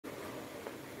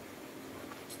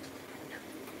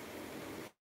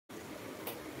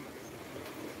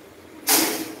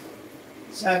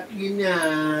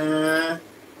Sakina.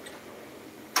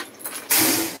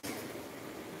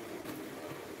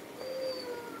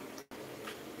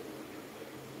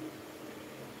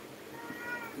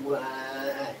 Wah.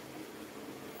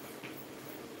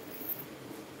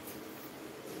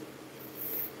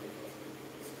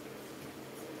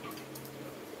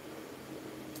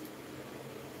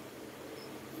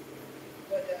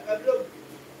 Belum.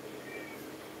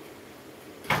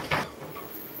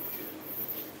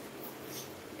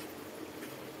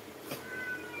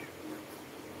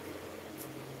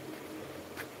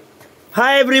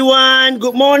 Hi everyone,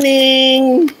 good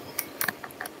morning.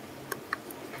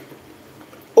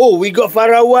 Oh, we got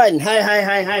Farawan.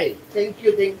 Hi. Thank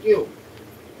you.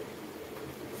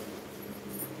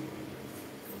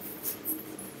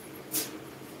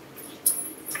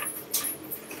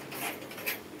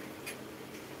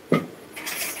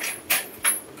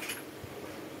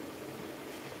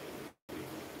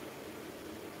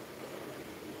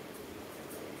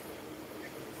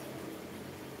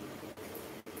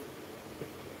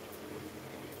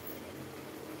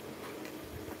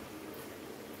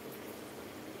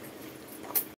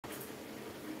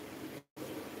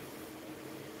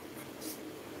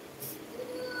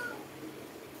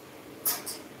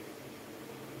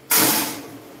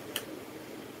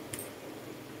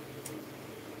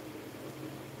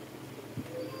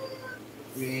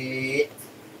 Wait.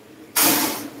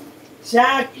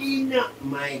 Sakina,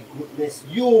 my goodness,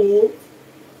 you.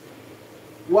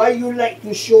 Why you like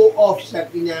to show off,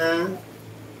 Sakina?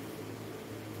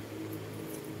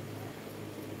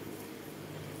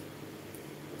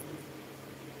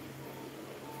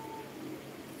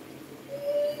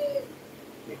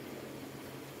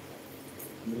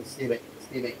 Stay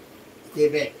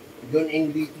back. Don't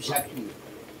angry to Saki.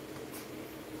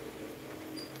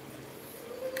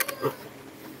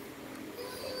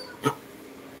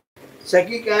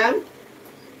 Saki kan?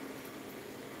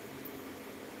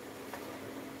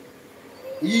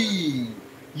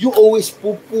 You always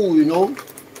poo-poo, you know?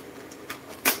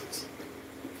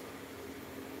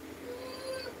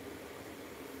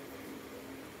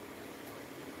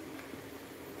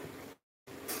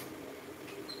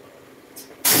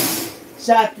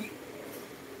 Saki.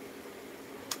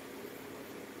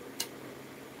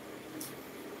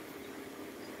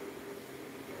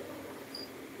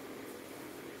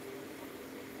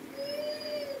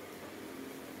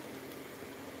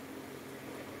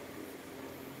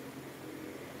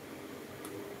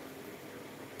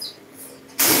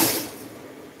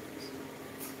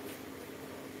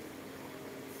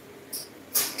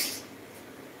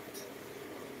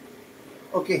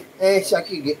 Okay,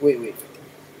 Saki, wait.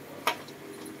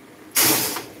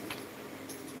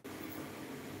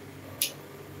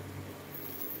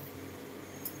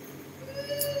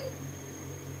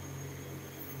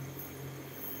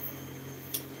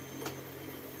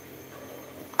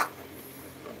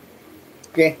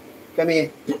 Okay, come here.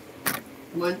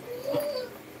 Come on.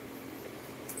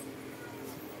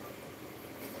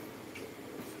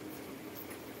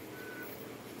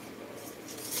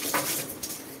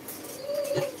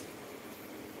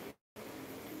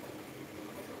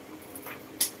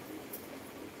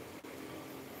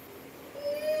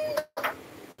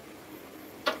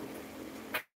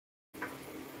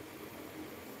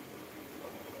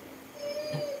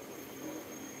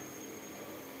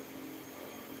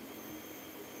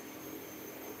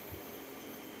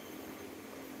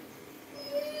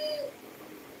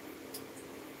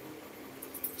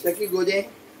 Saki, go there.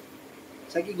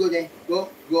 Saki, go there. Go.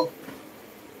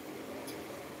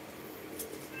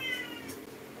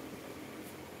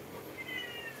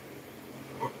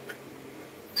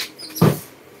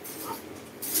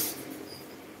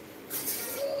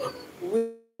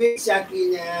 Wait,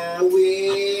 Sakina,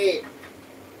 wait.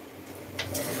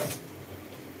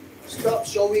 Stop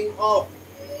showing off.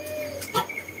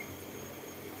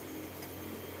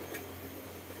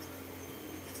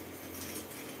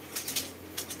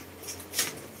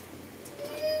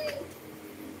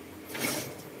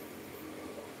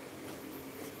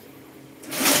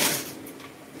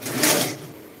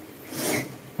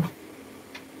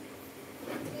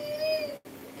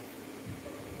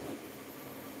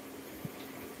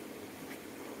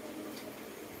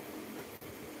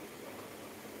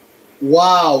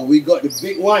 Wow, we got the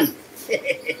big one.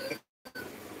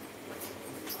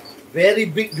 Very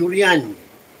big durian.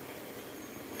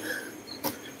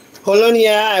 Hold on,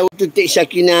 I want to take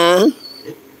Sakina.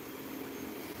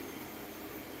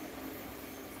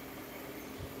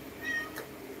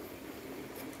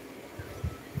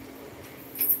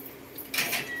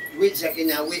 Wait,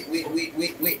 Sakina,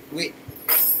 wait.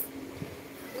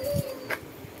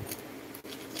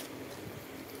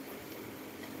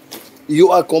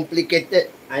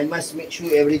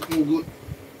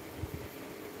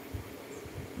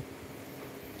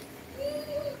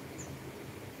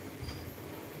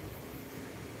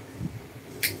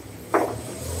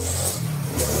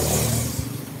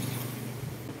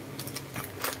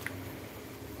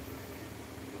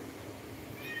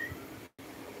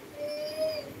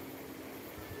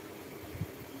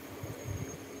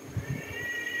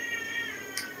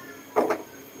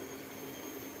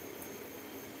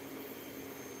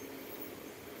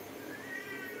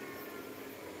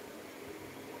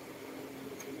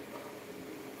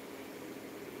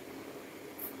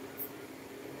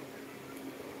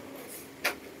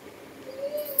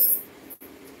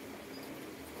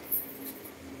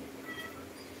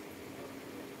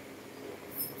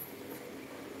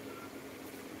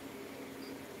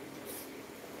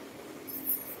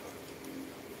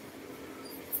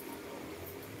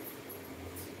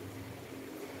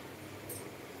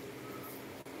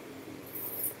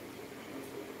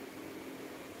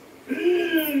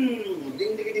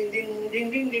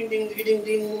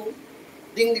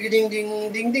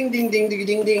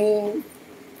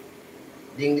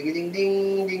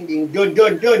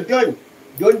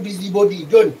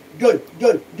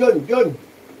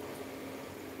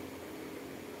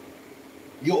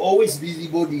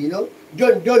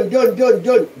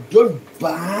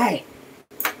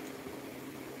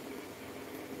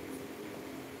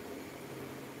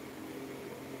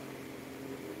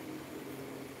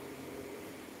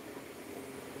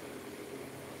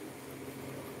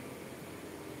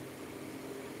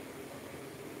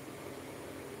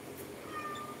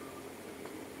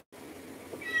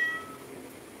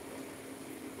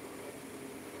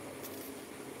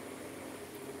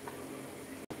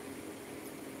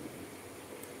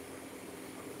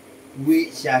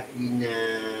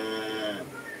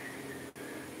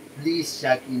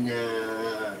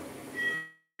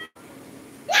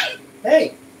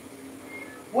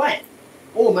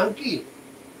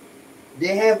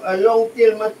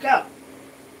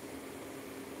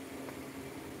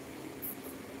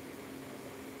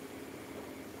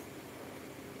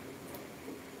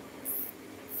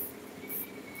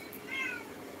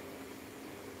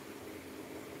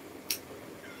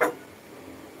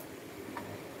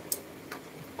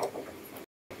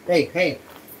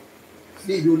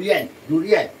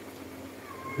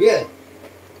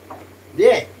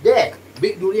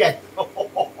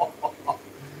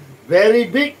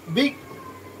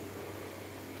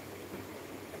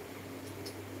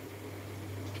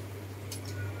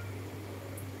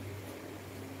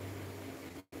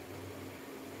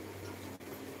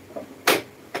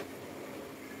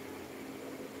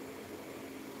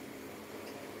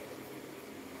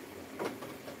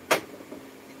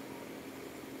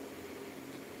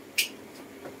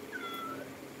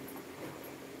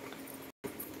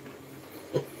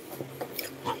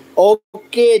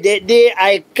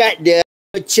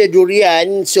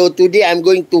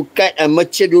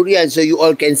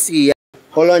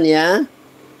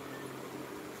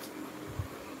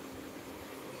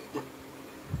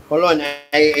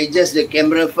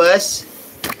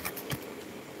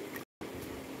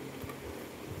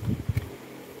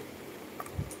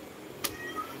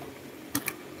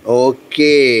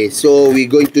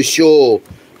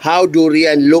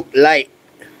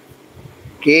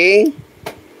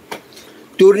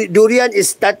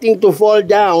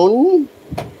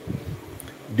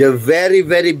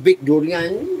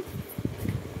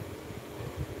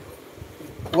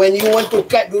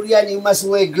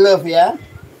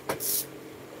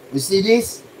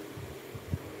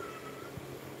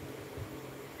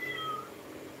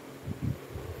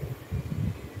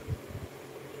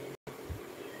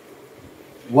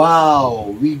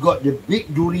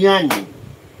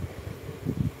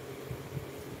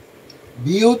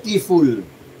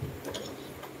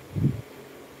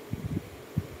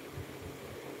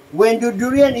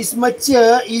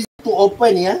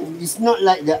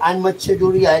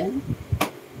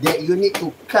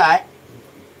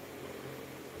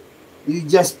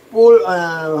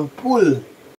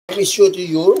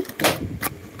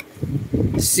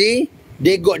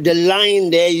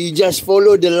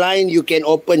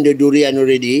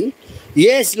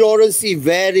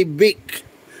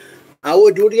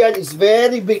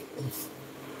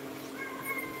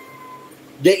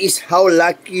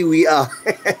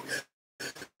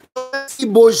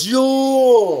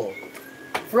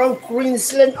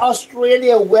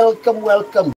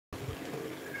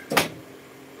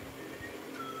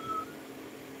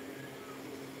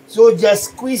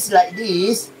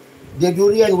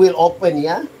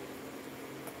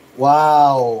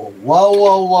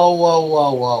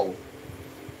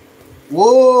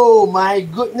 Whoa, my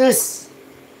goodness.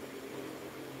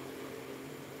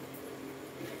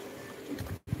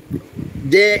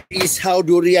 There is how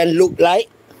durian look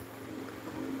like.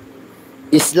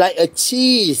 It's like a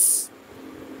cheese.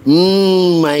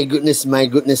 My goodness, my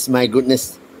goodness, my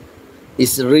goodness.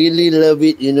 It's really love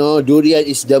it, you know. Durian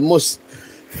is the most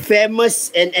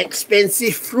famous and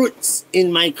expensive fruits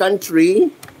in my country.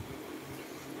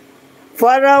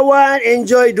 Farawan,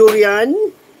 enjoy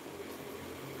durian.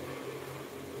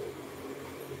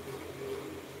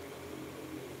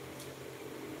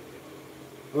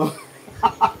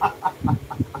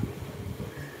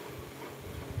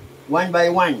 One by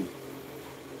one.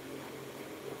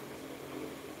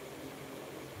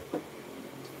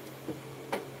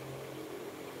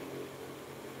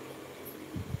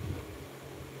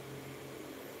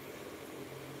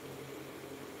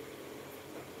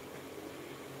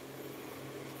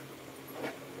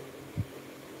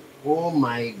 Oh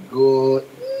my God.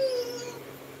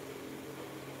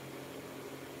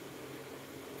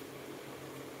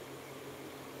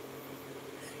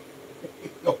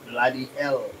 Oh, bloody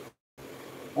hell.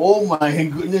 Oh my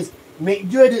goodness. Make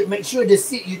sure the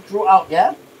seed you throw out,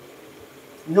 yeah?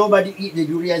 Nobody eat the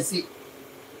durian seed.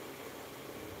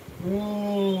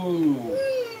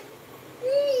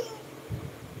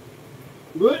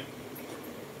 Good.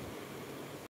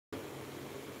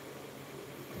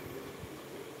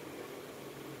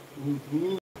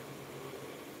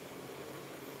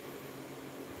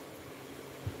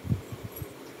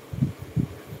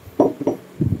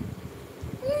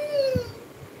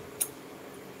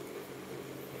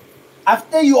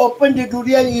 After you open the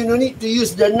durian, you don't need to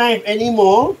use the knife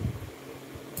anymore.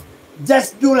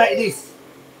 Just do like this.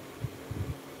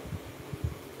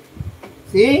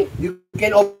 See? You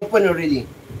can open already.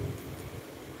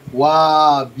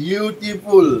 Wow,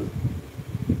 beautiful.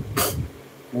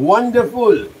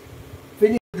 Wonderful.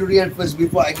 Finish the durian first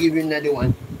before I give you another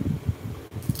one.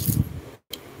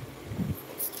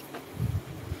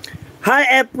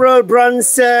 Hi, April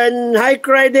Bronson. Hi,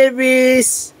 Cry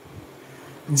Davis.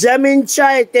 Jamin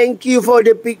Chai, thank you for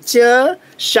the picture.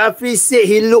 Shafi said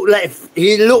he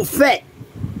looked fat.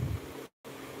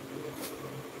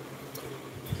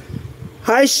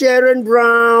 Hi, Sharon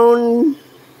Brown.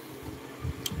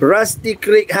 Rusty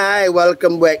Creek, hi,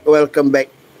 welcome back, welcome back.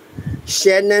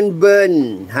 Shannon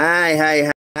Byrne,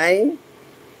 hi.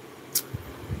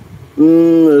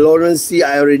 Lawrence C,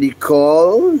 I already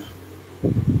called.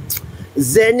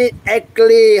 Zenith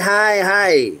Eckley,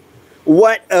 hi.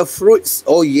 What a fruits.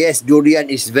 Oh yes, durian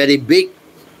is very big.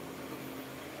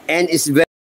 And it's very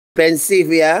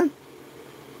expensive, yeah.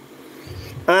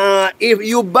 If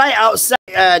you buy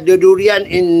outside the durian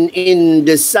in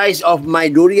the size of my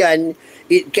durian,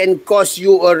 it can cost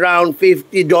you around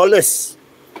 $50.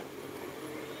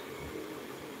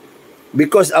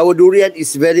 Because our durian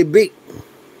is very big.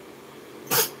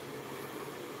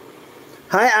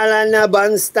 Hi, Alana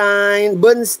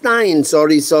Bernstein.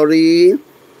 Sorry.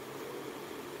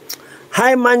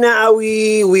 Hi,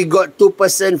 Manaawi. We got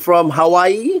 2% from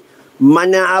Hawaii.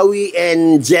 Manaawi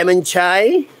and Jamin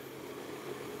Chai.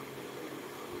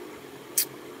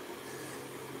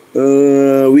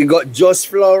 We got Jos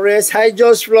Flores. Hi,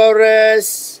 Jos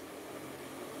Flores.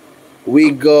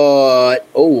 We got,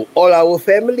 all our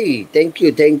family. Thank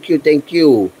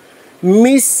you.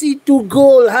 Missy to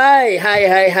Gold. Hi.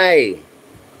 Hi,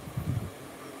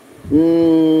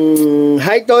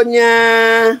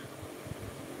 Tonya.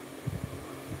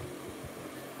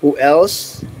 Who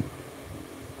else?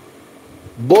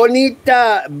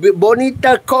 Bonita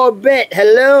Corbett.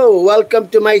 Hello. Welcome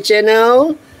to my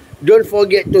channel. Don't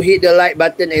forget to hit the like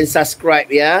button and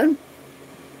subscribe, yeah?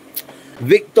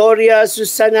 Victoria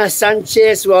Susana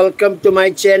Sanchez, welcome to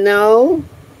my channel.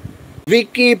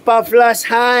 Vicky Pavlas,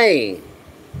 hi.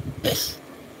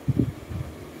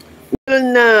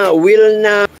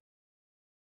 Wilna.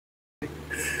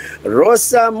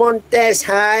 Rosa Montes,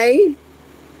 hi.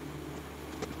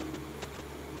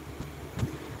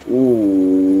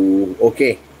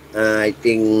 Okay. I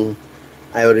think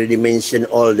I already mentioned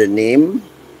all the name.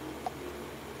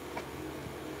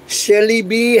 Shelly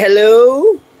B,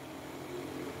 hello.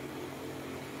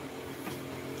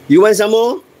 You want some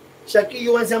more? Shaki,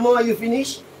 you want some more? Are you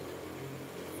finished?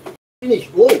 Finish.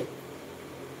 Go.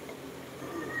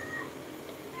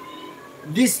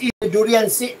 This is the durian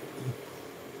seed.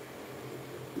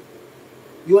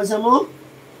 You want some more?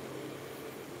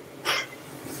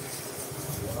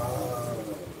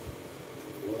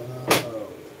 Wow.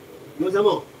 You want some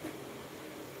more?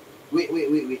 Wait.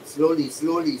 Slowly.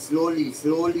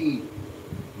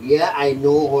 Yeah, I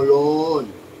know. Hold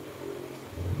on.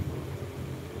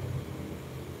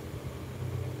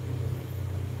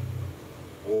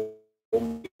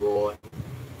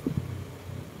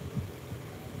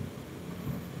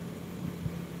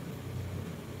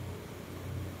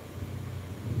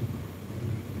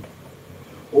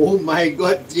 Oh my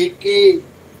God, JK.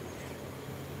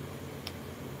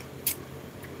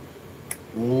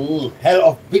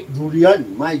 Hell of big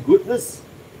durian. My goodness.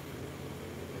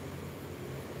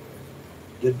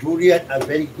 The durian are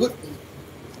very good.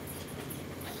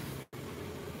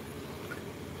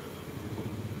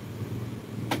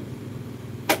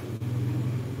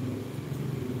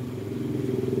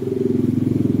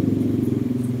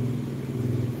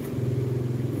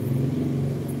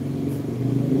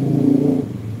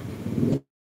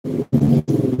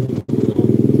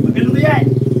 Makan durian.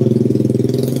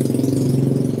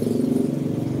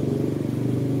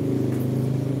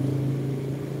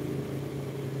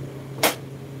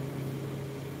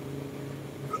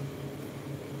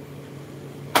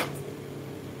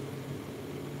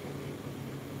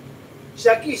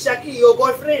 Shaki, your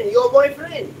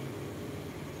boyfriend.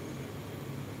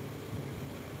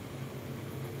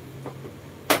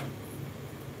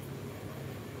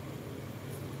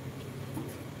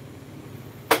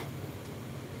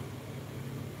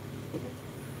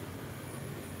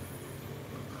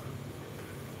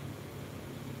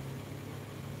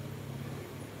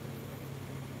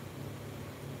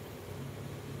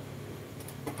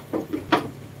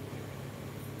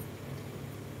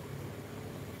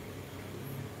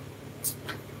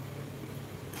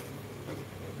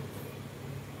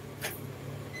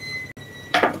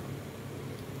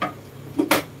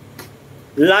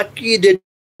 Lucky the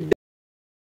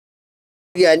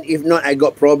durian, if not I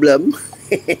got problem.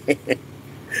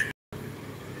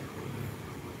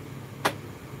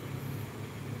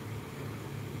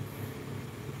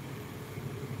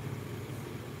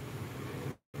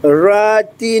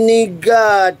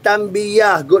 Ratiniga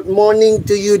Tambiyah, good morning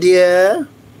to you, dear.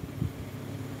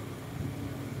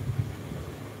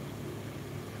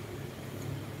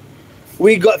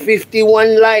 We got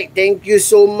 51 like. Thank you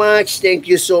so much. Thank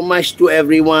you so much to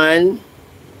everyone.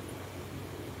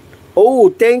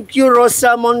 Oh, thank you,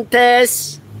 Rosa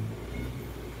Montes.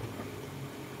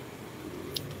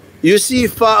 You see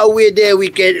far away there, we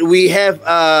have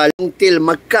long-tail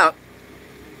macaque.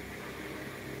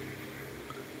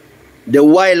 The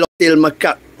wild long-tail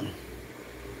macaque.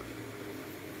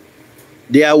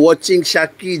 They are watching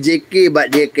Shaki JK, but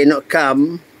they cannot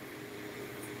come.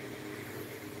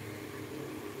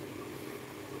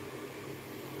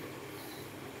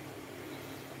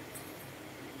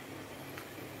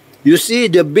 You see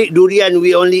the big durian,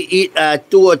 we only eat 2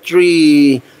 or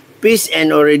 3 pieces and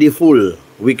already full.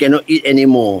 We cannot eat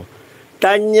anymore.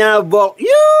 Tanya Bok,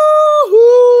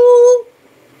 yoo-hoo!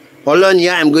 Hold on,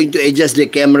 yeah, I'm going to adjust the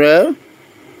camera.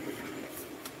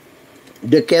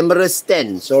 The camera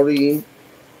stand, sorry.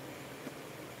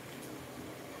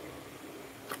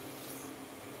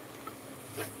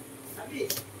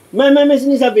 Mai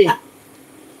sini Sabi.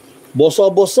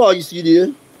 Bosor-bosor you see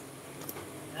dia.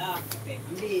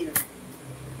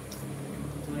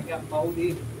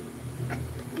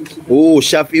 Oh,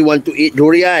 Shafi want to eat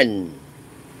durian.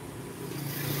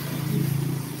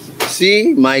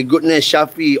 See, my goodness,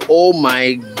 Shafi. Oh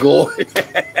my God.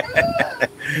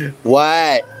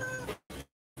 What?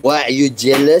 What, are you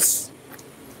jealous?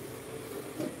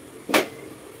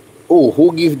 Oh,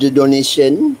 who give the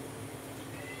donation?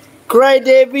 Cry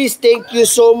Davis, thank you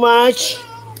so much.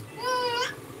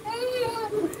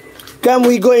 Come,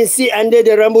 we go and sit under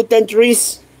the rambutan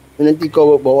trees. Nanti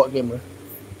kau bawa kamera.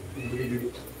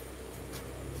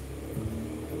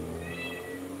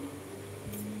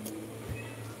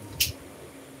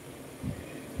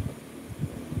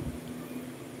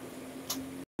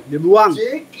 Dia buang.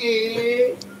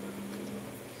 Sikit.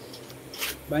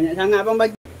 Banyak sangat abang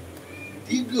bagi.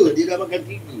 3, dia dah makan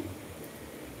 3.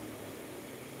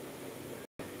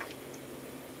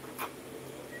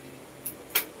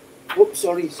 Oops,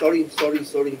 sorry.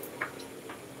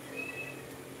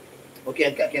 Okay,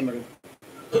 angkat kamera.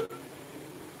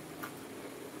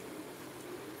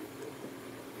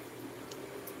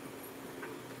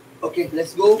 Okay,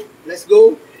 let's go.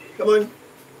 Come on.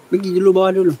 Pergi dulu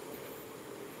bawah dulu.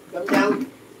 Come down.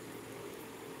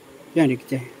 Jangan dia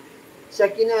kecil.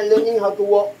 Shakina learning how to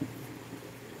walk.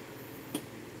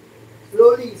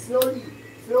 Slowly.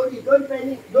 Don't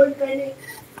panic.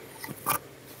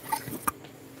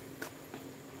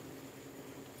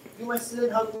 You must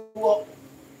learn how to walk.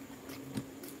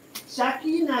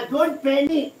 Shakina, don't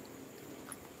panic.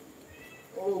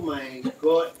 Oh my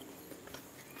God.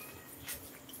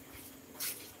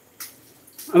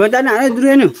 Abang tak nak lah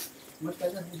durian tu.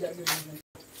 Makanlah sekejap dia.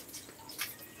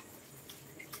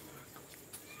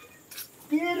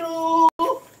 Biru.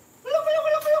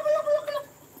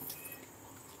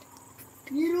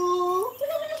 Biru.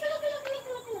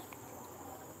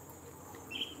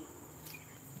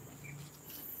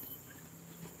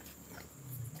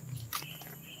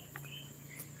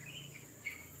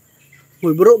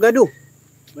 Ui, buruk gaduh.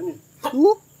 Mana? Tu.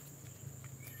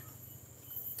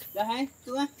 Dah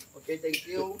tu ah. Okay, thank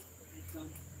you.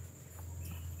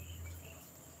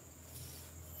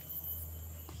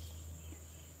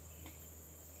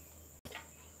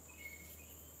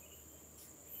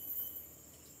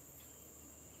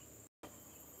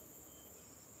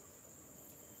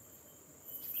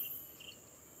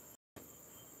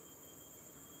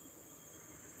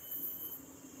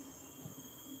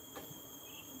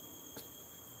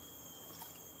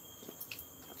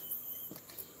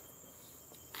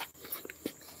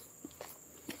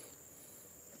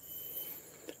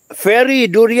 Fairy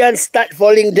durian start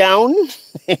falling down.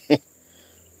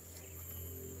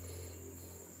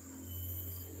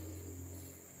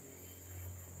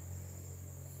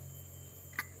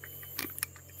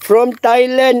 From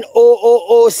Thailand,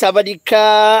 oh,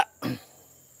 Savadika.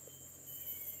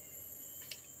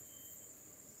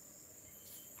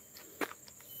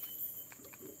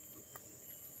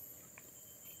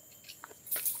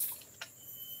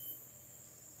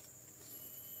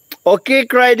 Okay,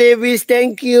 Cry Davis,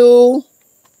 thank you.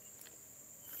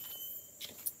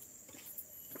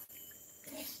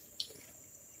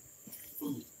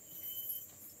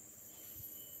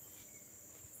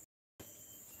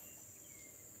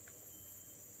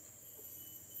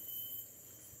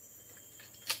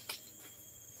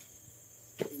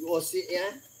 You all sit, yeah?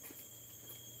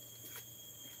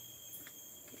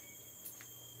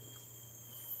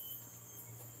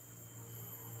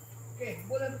 Okay,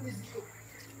 boleh please go.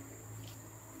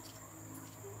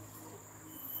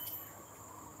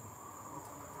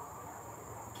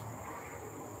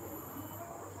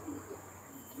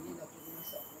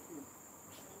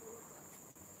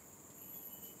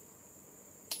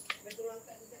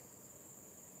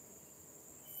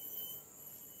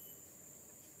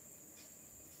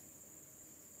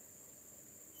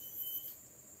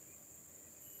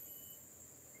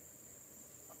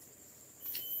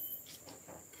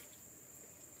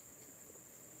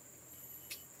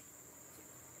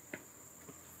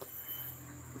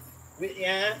 Wait,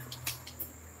 yeah.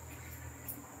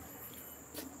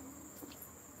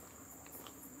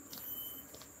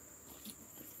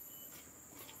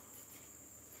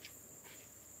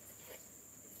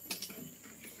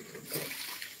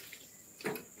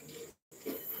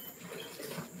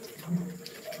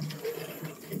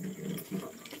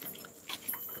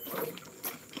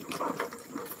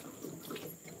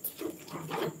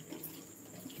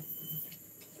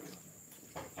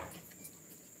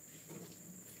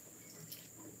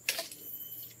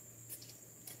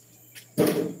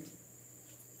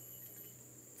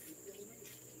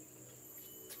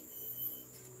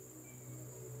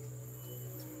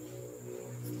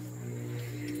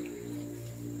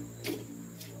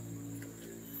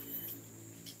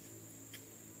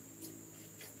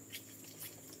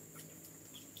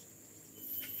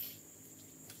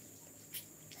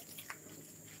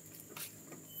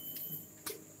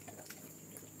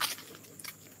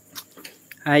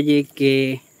 Hi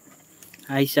JK.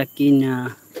 Hi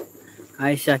Sakina.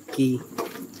 Hi Saki.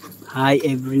 Hi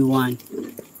everyone.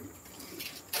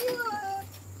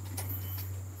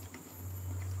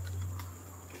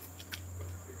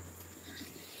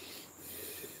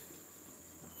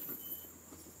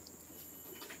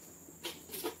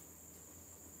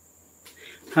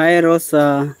 Hi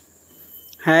Rosa.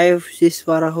 Hi Sis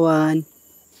Farahwan.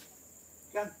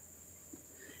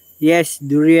 Yes,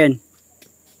 durian.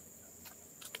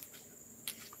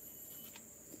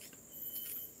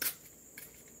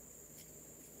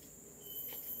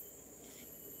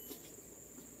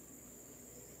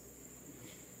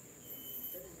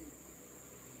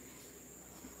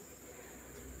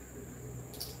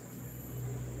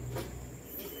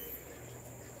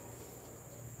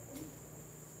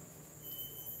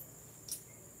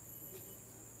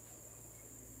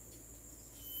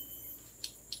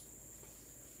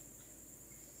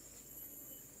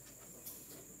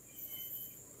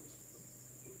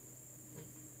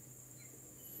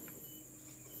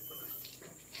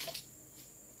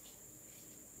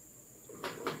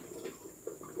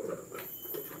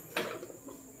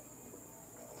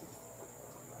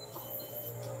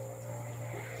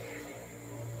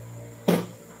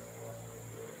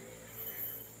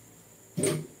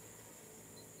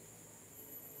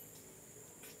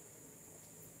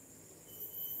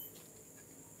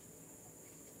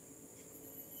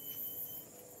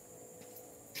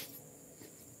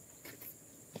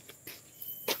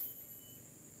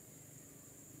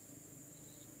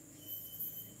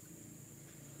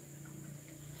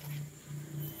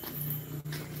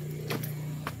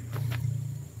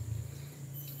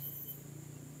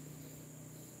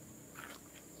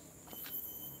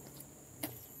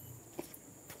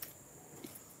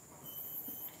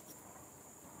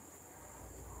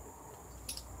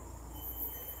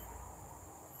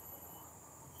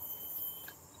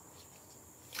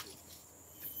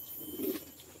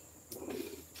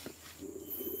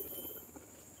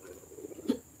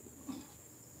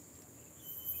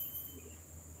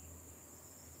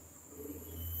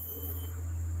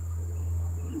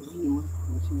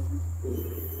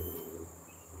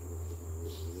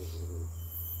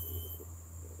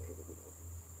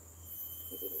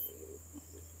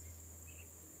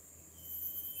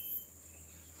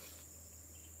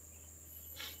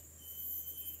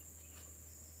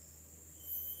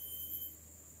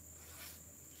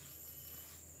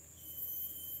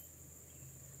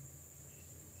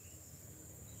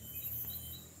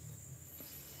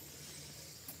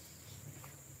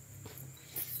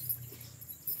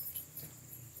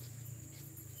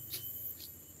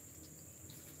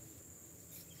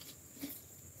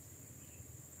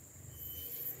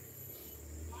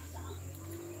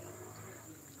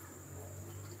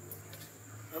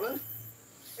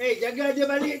 Jaga dia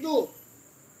balik tu.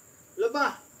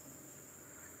 Lebah.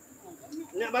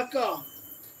 Nak bakar.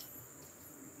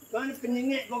 Korang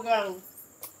penyengit korang.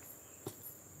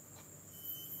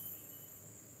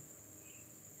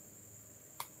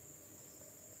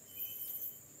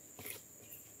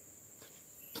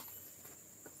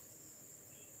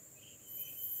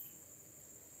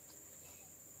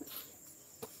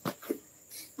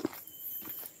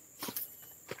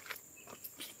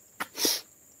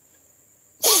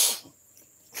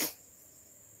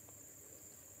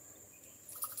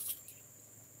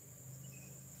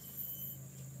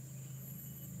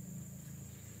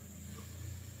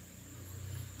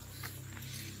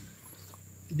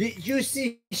 Did you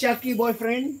see Shaki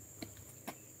boyfriend?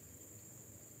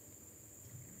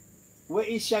 Where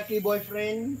is Shaki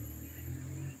boyfriend?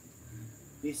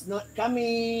 He's not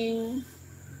coming.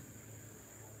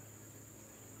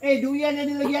 Durian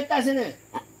ada lagi atas sana.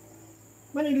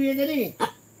 Mana durian tadi?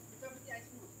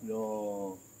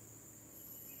 No.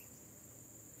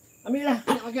 Ambil lah,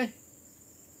 nak makan.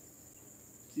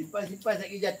 Simpan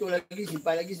lagi jatuh lagi,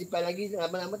 simpan lagi.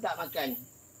 Lama-lama tak makan.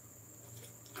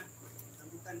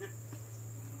 Rambutan lah.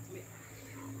 Ambil.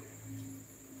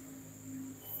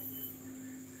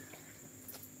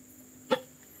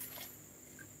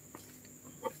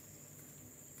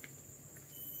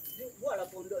 Dia buatlah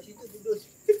pondok situ duduk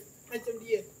macam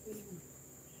dia.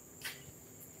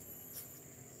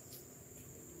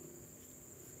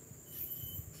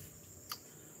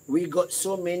 We got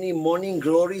so many morning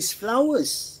glories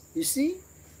flowers. You see?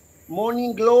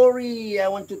 Morning glory.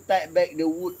 I want to tie back the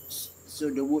wood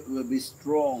so the wood will be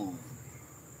strong.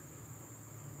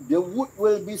 The wood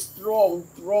will be strong.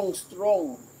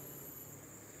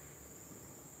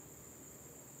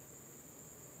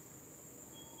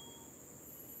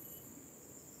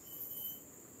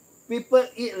 People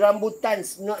eat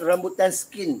rambutans, not rambutan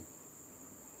skin.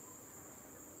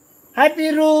 Hi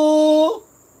Piru.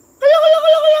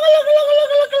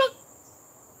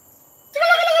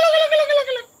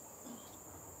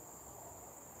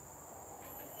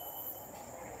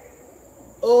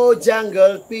 Oh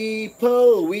jungle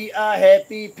people, we are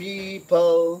happy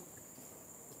people.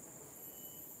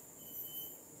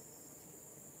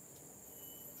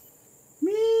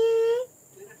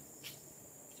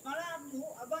 Semalam tu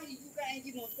abang hidupkan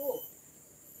enjin motor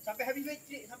sampai habis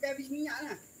bateri, sampai habis minyak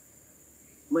lah.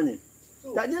 Mana? Tu.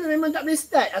 Tak ada lah, memang tak boleh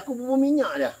start. Aku bubuh minyak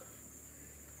dah.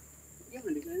 Jangan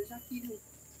dekat Saki tu.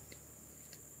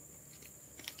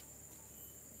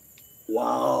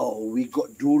 Wow, we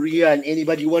got durian.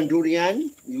 Anybody want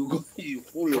durian? You go, you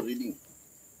full already.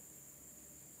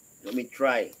 Let me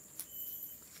try.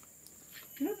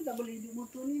 Kenapa tak boleh hidup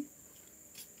motor ni?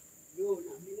 Yo,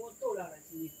 nak beli motor lah kat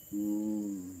sini.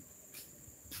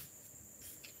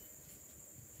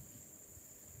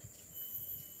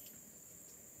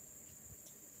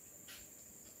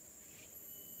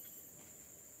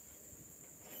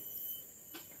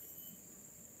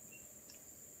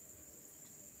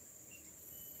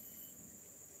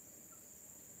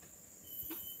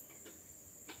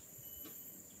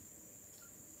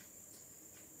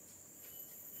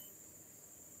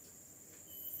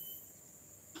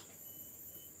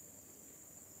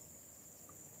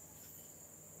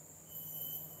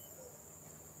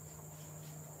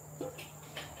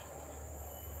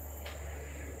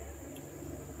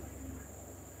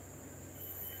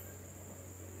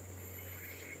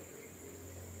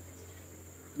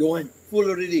 Don't want, full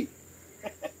already.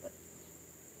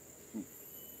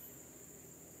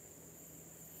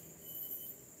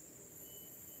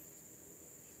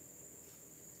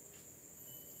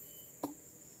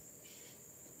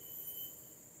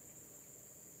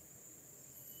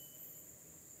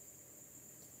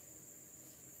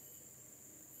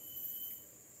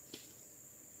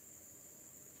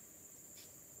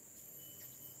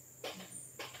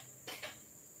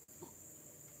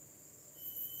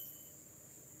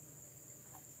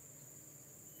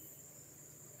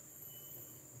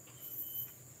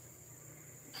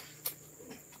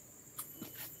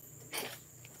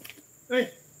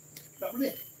 Tak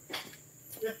boleh.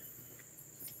 Ya.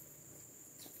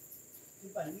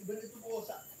 Simpan, ni benda tu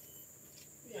rosak.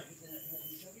 Ni yang kita nak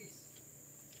habis.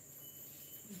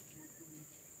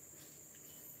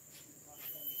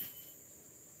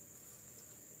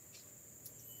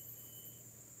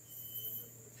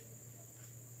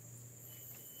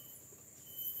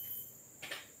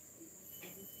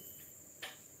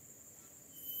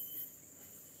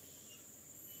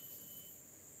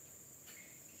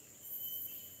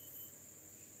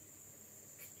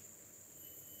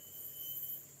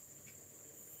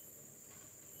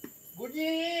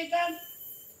 Bunyi kan?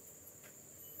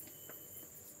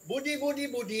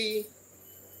 Budi.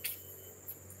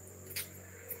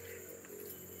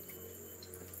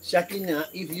 Sakina,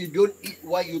 if you don't eat,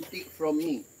 why you take from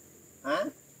me? Huh?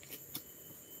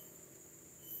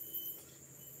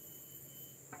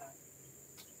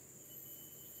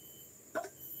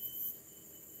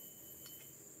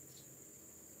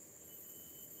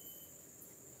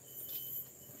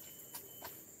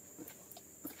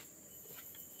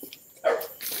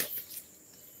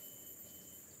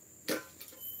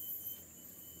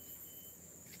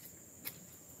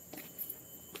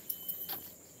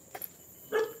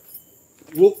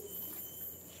 Whoop.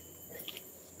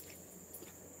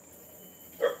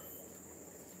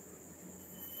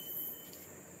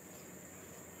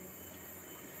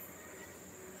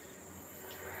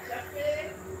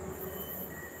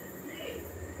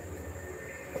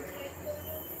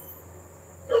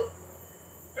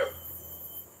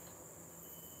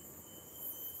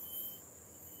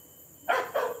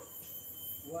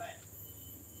 What?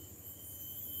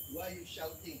 Why are you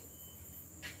shouting?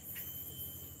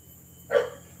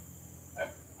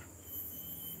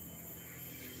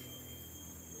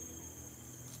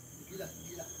 Gila.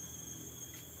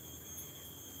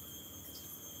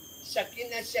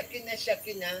 Sakina.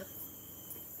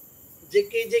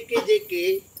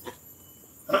 JK.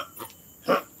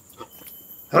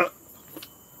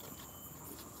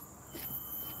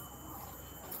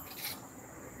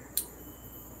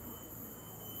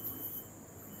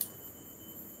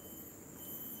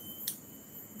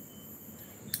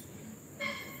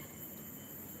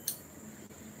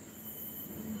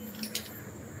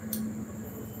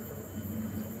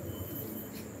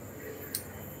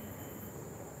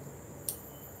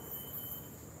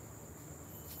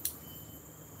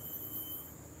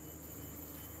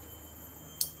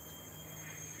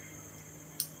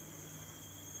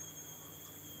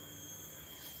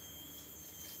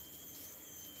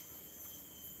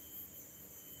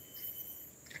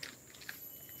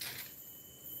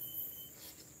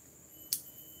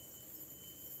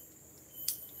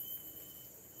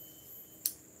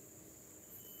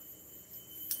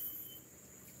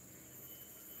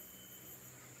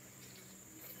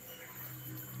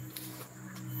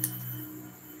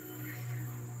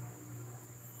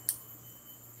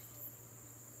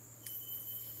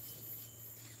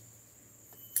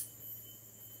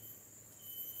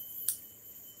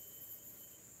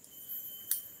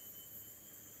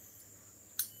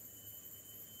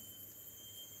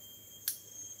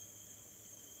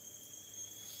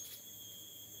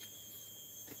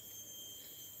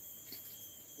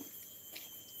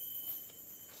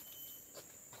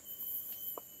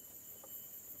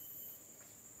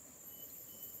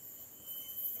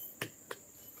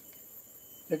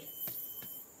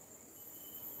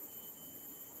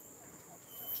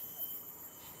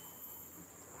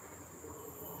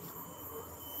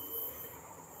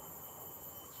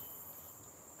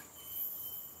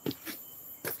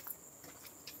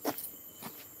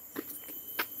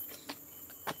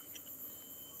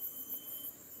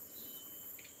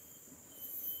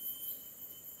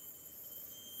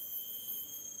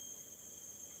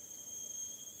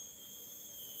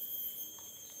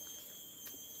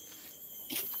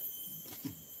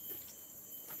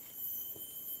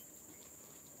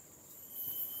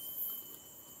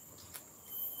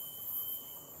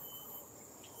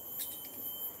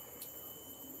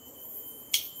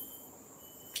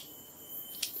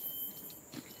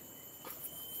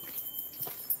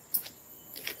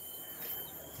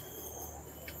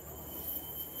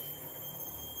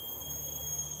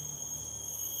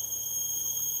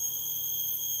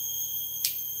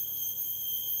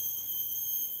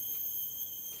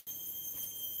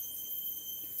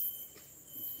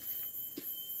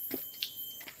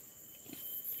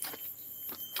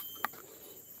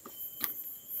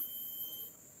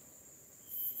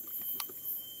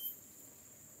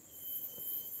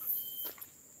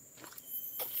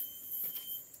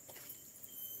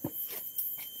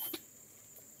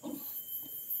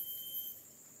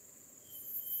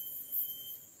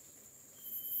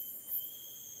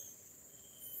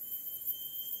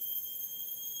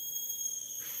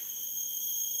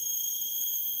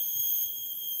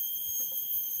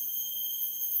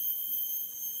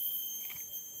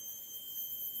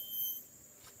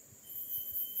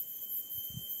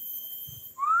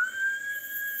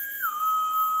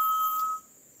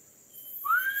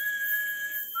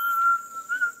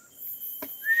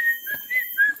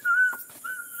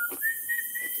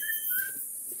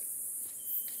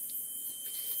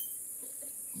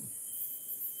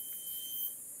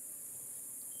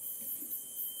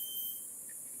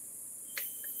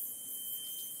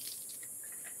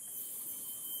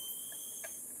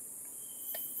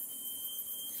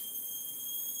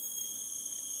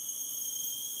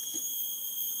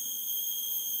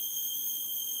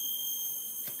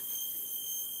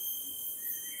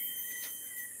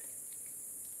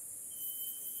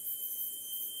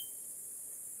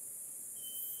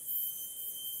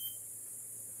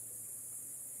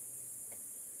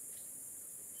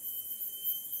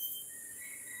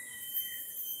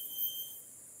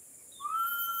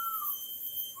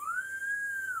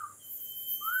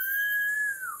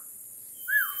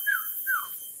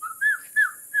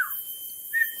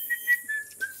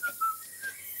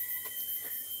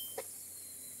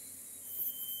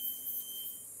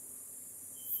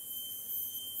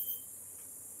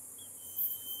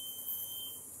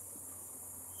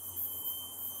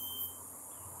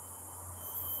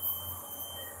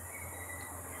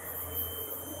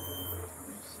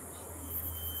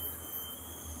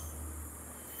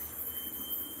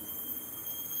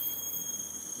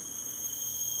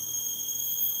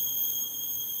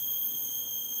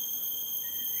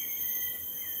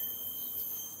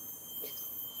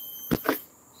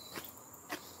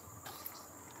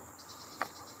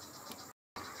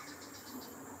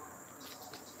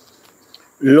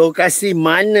 Lokasi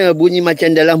mana bunyi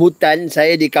macam dalam hutan?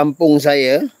 Saya di kampung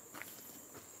saya.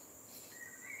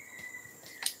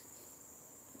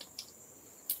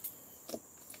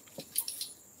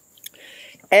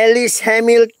 Alice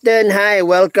Hamilton, hi,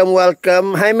 welcome,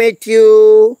 welcome. Hi,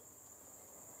 Matthew.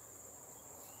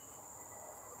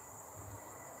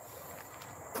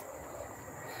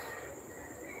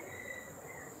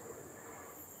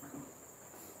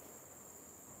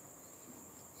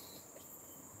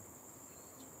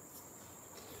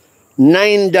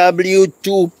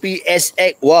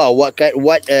 (9W2PSX). Wow, what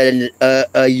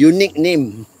a unique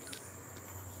name.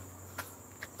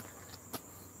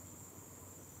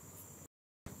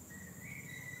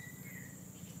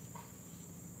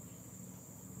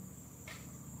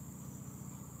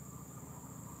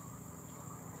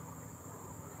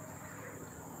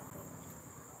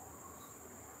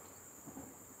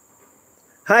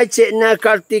 Hi, Chetna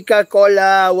Kartika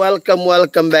Kola. Welcome,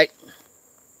 welcome back.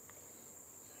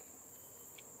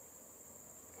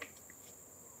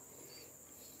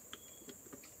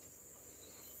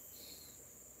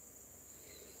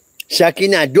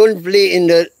 Shakina, don't play in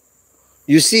the...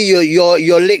 You see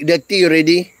your leg dirty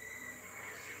already?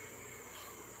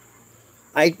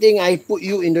 I think I put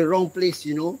you in the wrong place,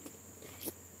 you know.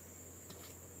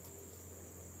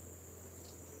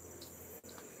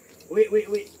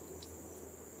 Wait.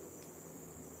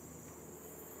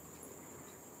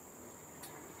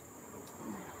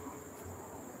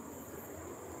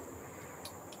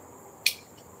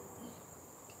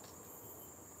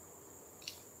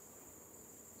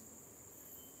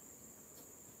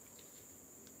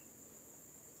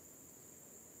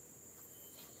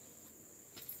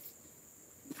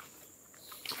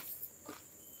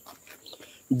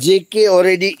 JK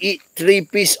already eat 3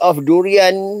 pieces of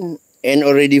durian and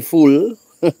already full.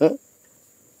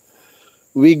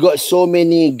 We got so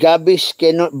many garbage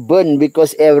cannot burn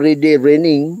because every day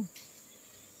raining.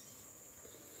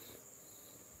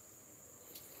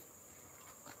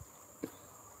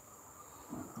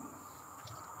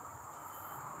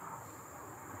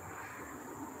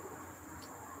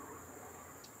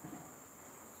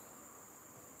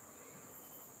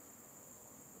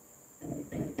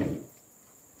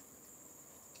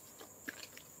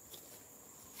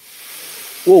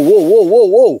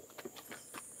 Whoa.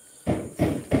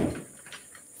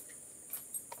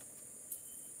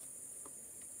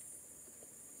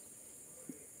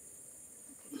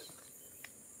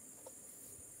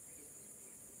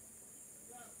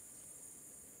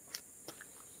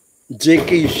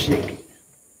 JK, you shake.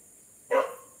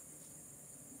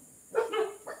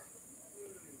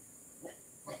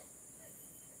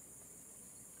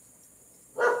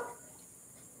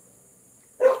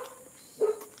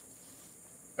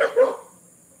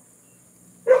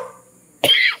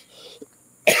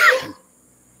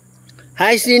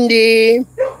 Hi, Cindy.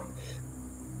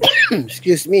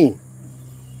 Excuse me.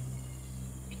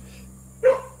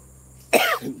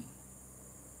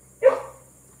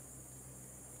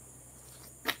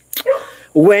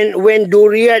 When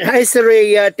durian, hi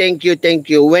Saraya, thank you.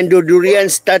 When the durian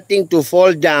starting to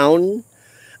fall down,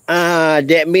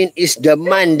 that means it's the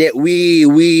month that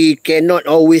we cannot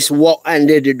always walk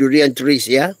under the durian trees,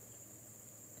 yeah?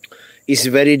 It's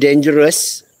very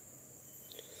dangerous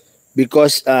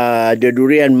because the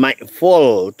durian might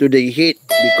fall to the head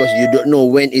because you don't know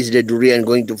when is the durian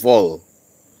going to fall.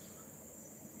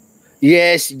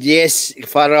 Yes,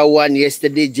 Farawan,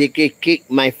 yesterday JK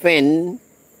kicked my fan.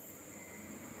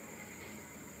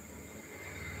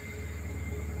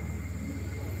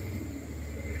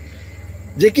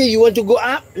 JK, you want to go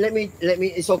up? Let me,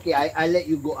 it's okay. I let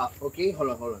you go up, okay?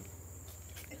 Hold on.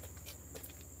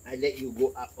 I let you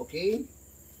go up, okay?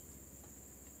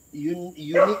 You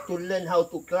need to learn how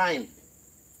to climb.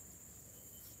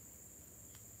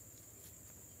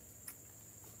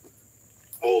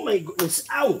 Oh my goodness,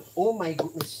 ow! Oh my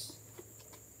goodness.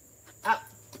 Up,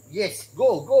 yes,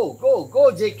 go,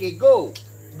 JK, go.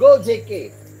 Go,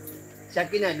 JK.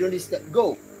 Shakina, don't disturb,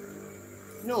 go.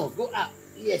 No, go up,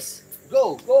 yes,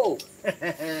 go.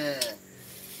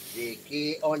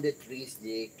 JK on the trees,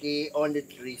 JK on the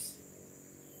trees.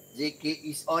 JK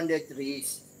is on the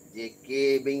trees.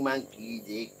 JK being monkey,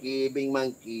 JK being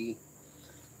monkey.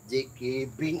 JK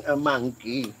being a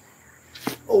monkey.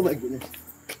 Oh my goodness.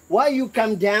 Why you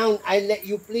come down? I let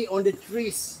you play on the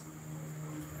trees.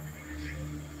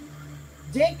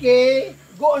 JK,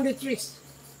 go on the trees.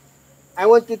 I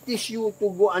want to teach you to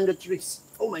go on the trees.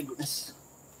 Oh my goodness.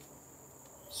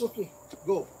 It's okay.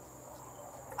 Go.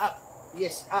 Up.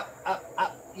 Yes, up.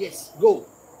 Yes, go.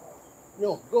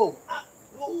 No, go. Up.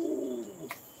 Go.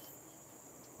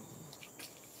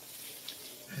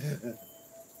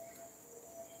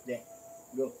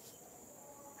 Go.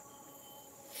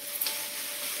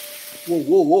 Whoa,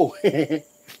 whoa, whoa.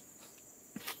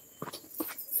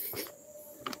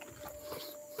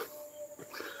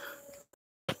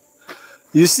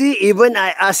 You see, even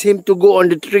I asked him to go on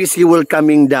the trees, he will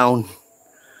coming down.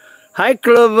 Hi,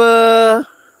 Clover.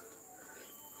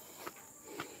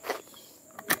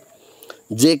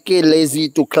 JK lazy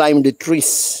to climb the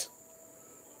trees.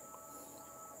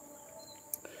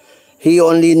 He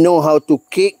only know how to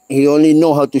kick. He only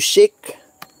know how to shake.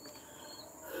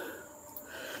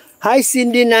 Hi,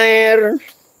 Cindy Nair.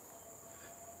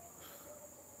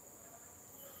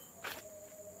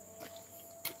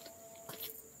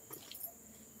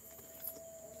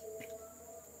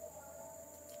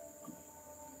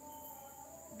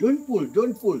 Don't pull,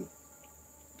 don't pull.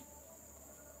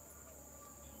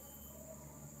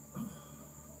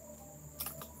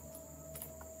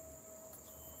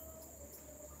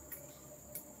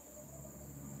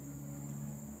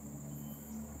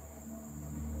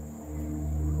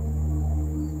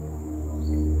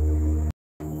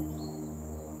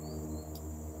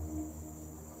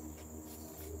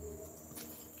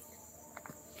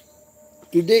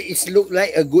 Today is look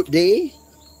like a good day.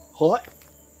 Hot.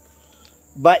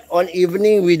 But on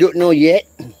evening, we don't know yet.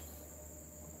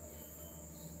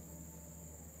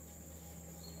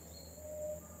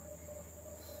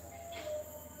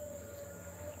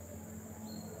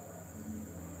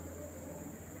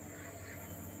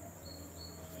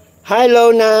 Hi,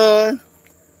 Lona.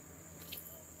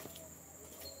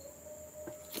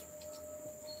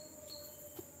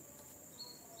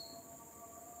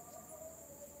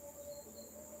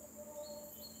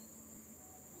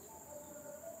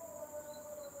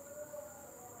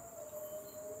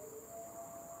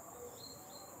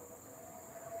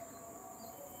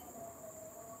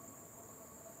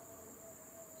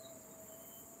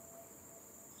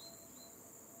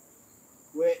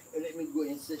 Wait, let me go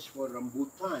and search for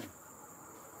rambutan.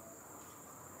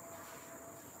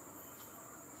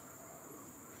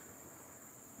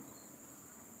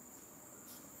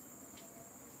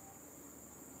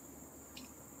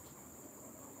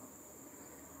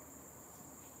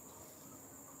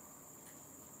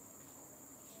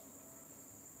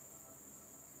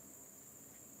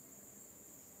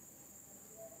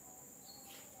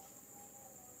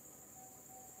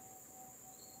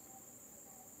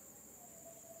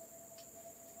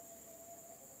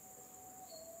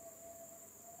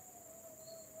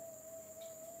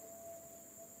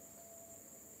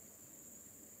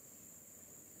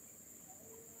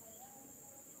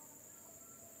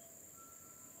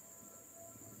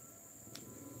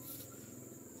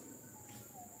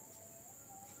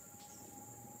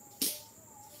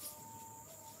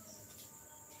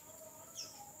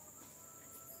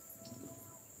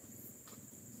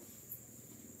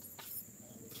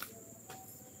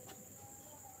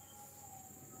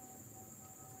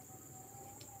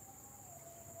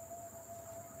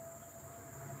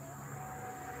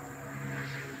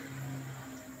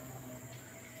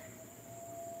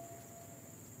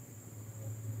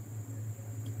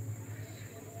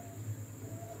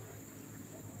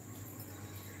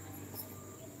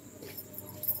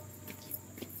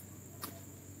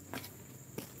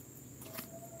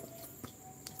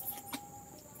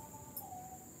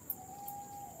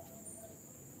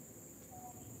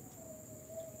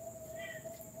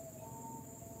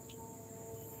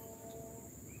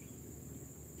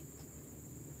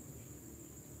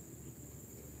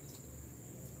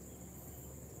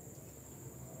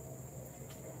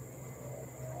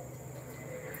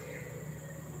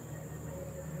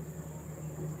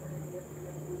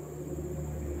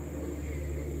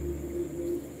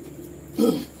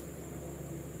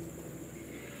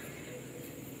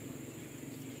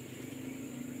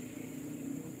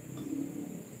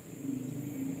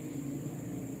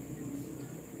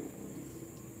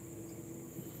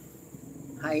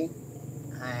 Hi.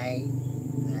 Hi.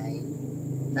 Hi.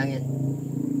 Tangan.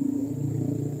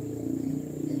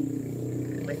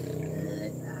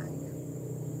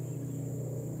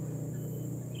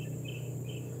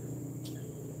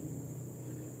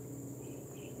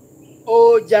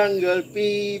 Oh, jungle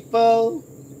people.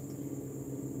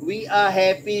 We are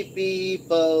happy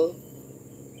people.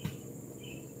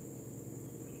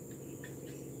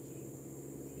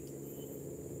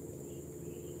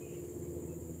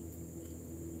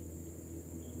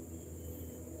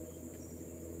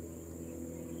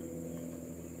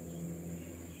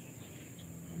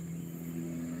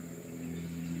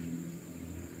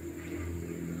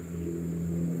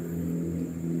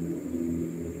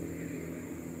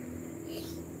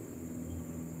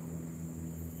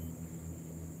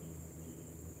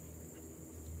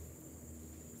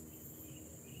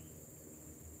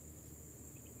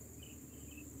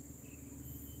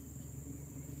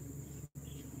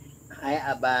 Hai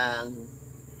abang.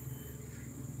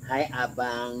 Hai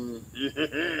abang.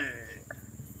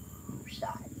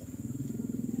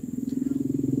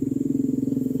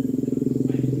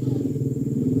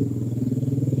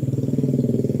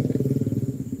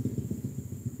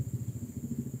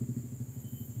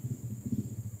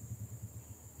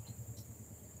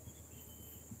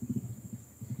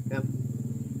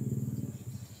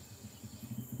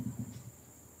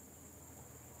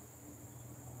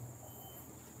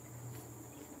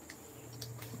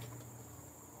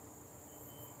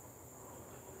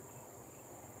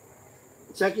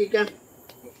 Sakit kan?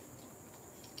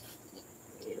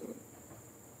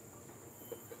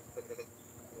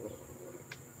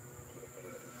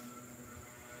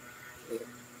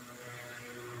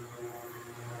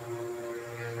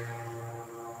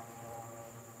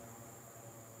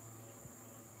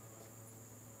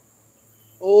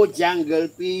 Oh, jungle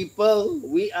people,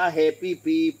 we are happy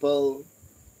people.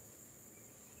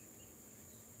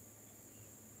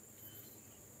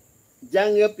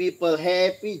 Jungle people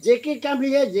happy. JK, come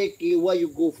here, JK. Why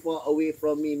you go far away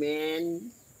from me,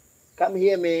 man? Come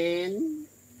here, man.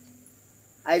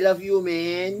 I love you,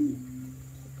 man.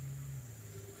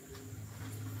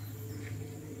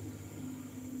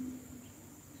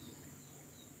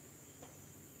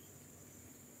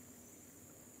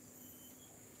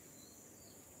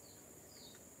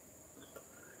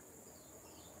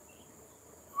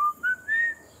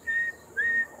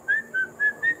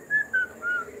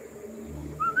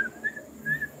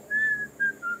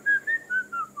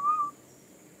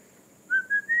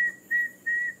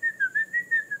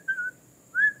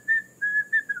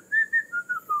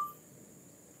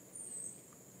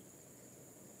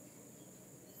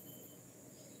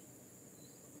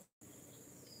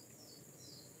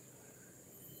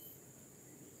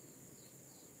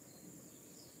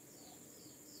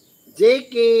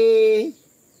 JK.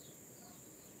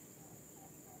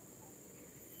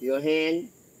 Your hand.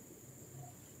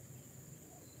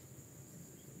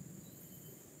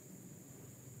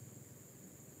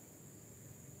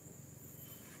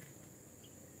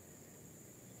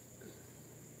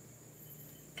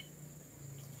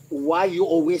 Why you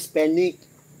always panic?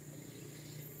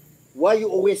 Why you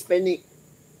always panic?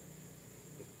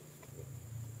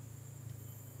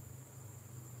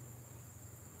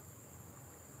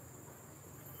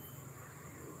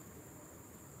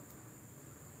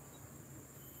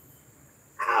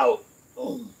 Ow!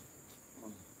 Oh.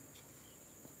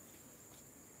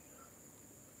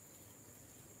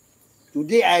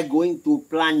 Today I'm going to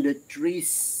plant the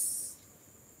trees.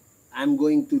 I'm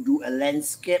going to do a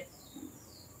landscape.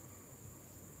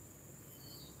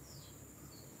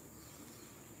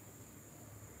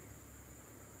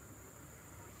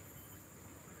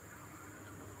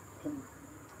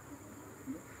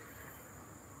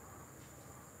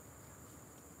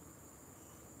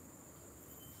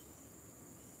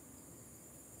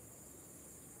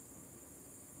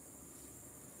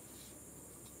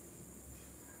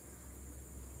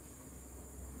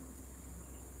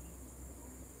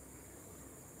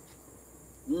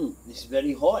 It's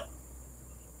very hot.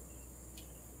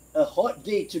 A hot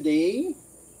day today.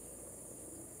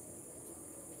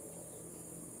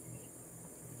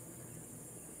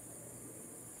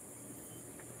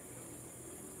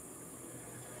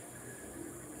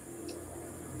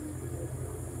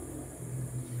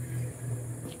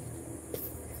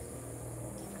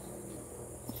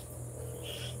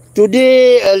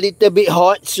 Today a little bit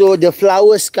hot, so the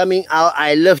flowers coming out.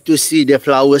 I love to see the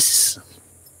flowers.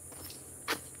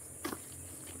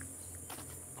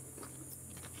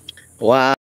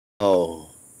 Wow.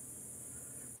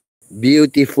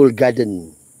 Beautiful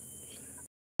garden.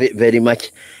 Very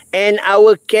much. And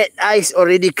our cat eyes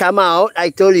already come out. I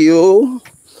told you.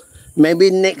 Maybe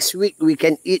next week we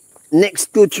can eat.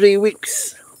 Next 2-3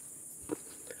 weeks.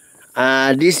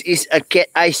 This is a cat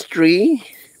eyes tree.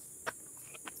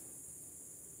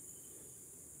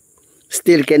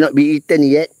 Still cannot be eaten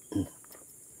yet.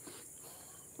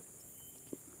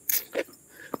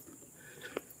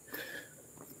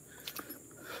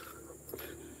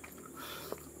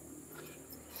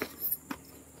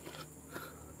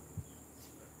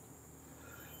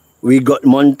 We got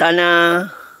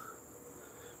Montana.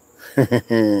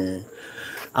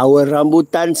 Our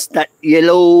rambutan start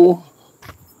yellow.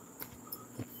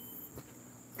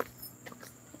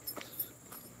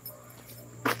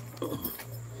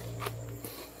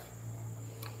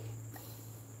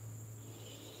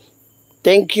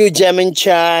 Thank you, Jam and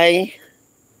Chai.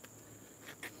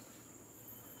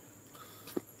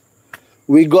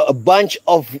 We got a bunch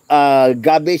of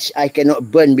garbage I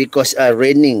cannot burn because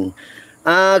raining.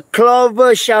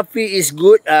 Clover Shafi is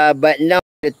good, but now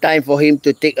The time for him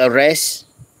to take a rest.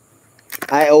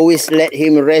 I always let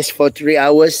him rest for 3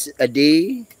 hours a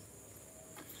day.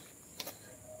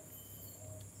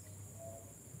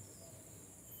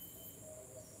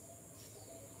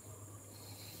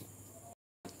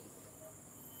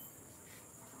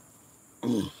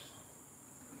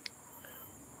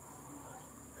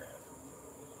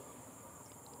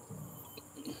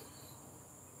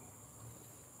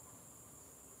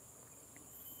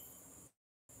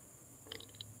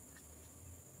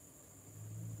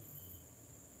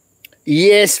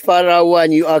 Yes,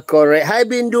 Farawan, you are correct. Hi,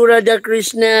 Bindu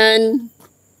Radhakrishnan.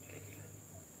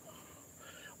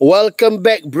 Welcome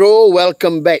back, bro.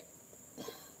 Welcome back.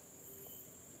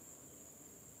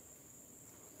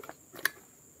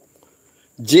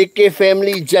 JK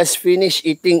family just finished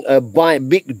eating a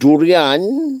big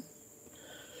durian.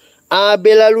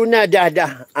 Bella Luna,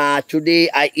 dah. Today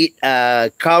I eat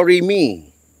curry mee.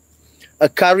 A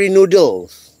curry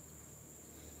noodles.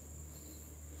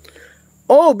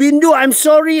 Oh, Bindu, I'm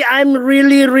sorry. I'm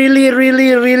really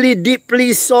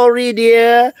deeply sorry,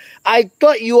 dear. I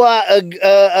thought you are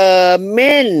a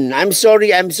man. I'm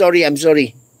sorry. I am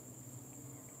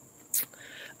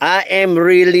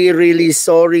really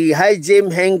sorry. Hi,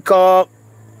 Jim Hancock.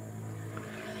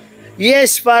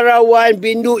 Yes, Farawan,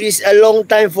 Bindu is a long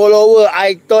time follower.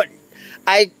 I thought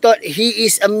he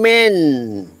is a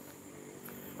man.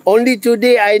 Only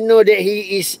today I know that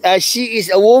she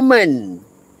is a woman.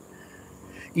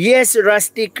 Yes,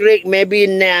 Rusty Craig, maybe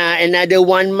in another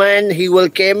 1 month he will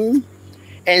come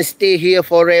and stay here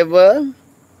forever.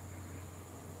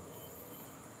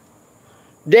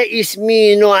 That is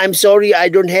me, I'm sorry, I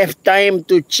don't have time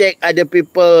to check other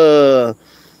people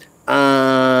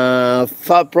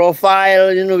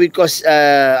profile, because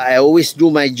I always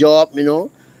do my job,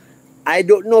 I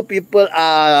don't know people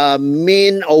are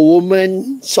men or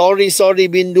woman. Sorry,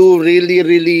 Bindu,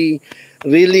 really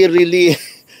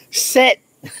sad.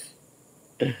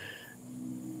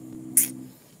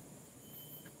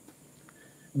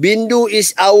 Bindu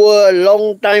is our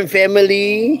long time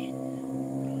family.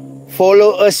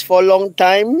 Follow us for long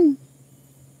time.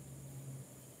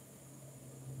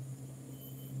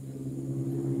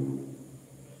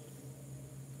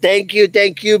 Thank you,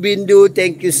 Bindu.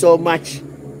 Thank you so much.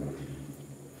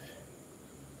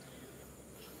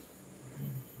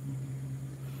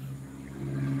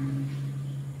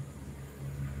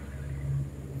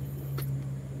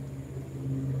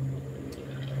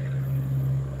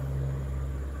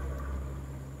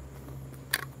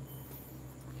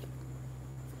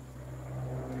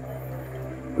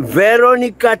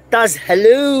 Veronica Tas,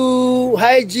 hello.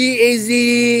 Hi, GAZ.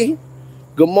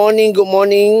 Good morning.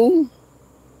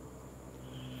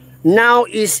 Now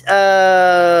is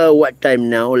what time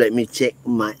now? Let me check.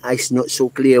 My eyes not so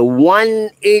clear.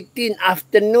 1:18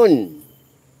 afternoon.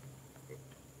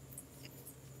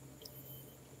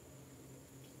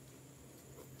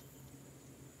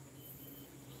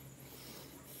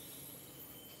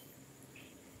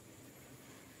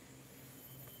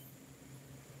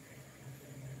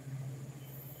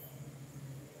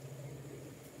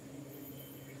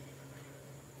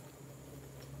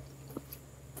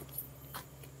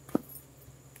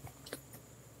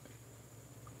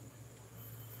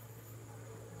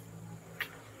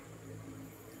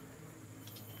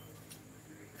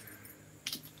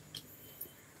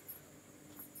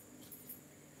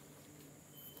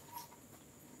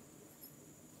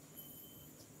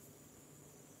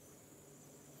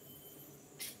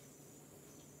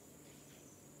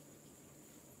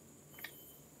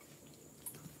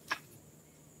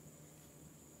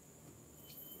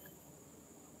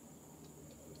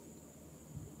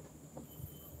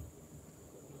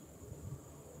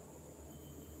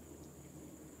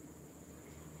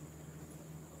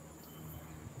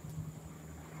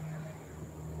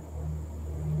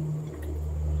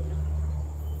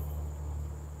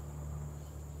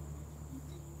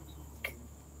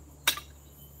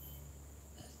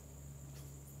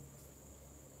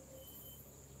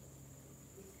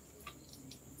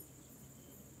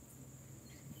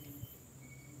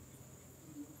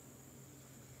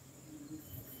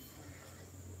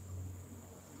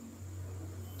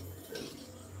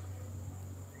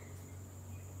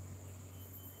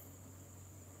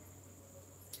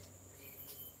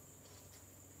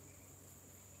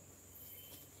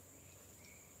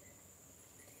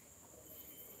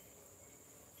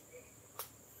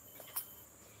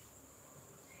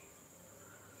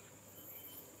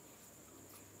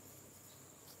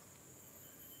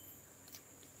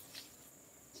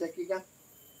 Sekika.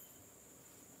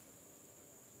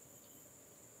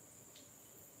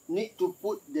 Need to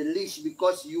put the list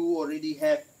because you already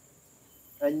have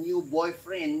a new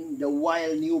boyfriend, the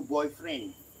wild new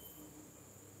boyfriend.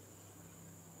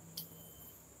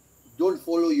 Don't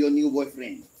follow your new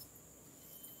boyfriend.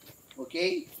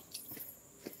 Okay?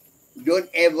 Don't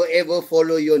ever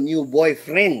follow your new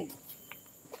boyfriend.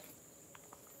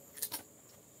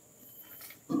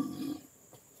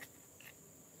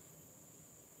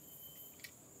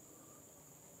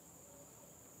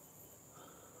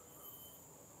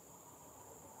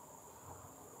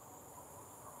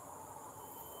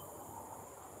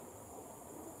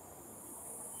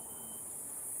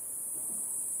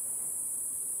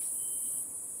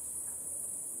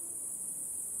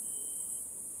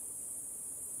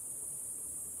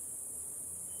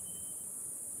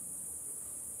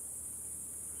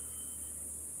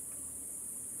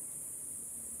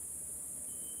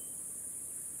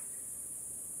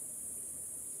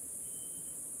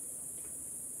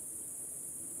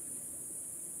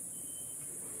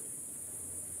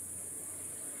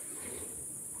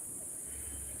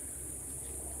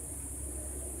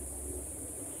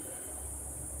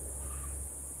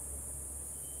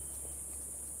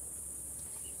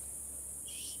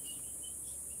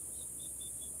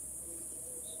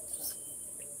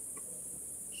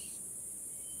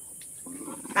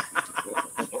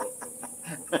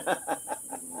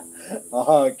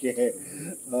 Okay.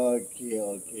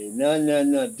 Okay.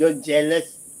 No. Don't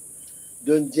jealous.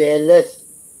 Don't jealous.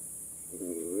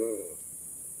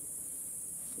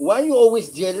 Why you always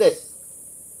jealous?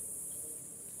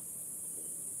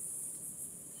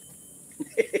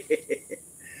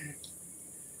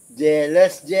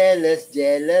 Jealous.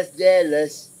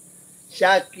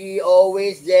 Shaki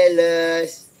always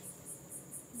jealous.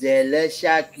 Jealous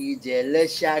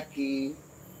Shaki.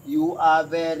 You are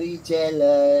very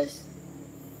jealous.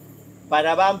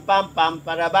 Parabam pam pam,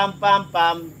 parabam pam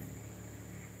pam.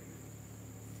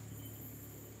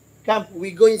 Come,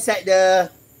 we go inside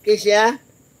the cage, yeah?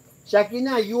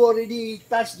 Shakina, you already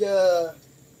touched the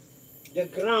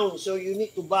ground, so you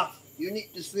need to bath. You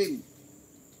need to swim.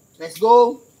 Let's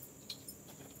go.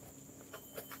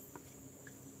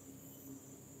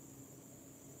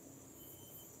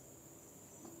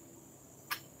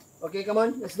 Okay, come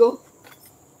on, let's go.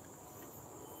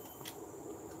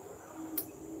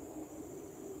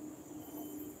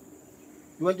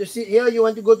 You want to sit here? You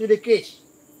want to go to the cage?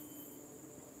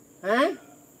 Huh?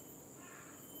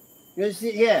 You want to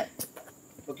sit here?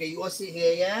 Okay, you all sit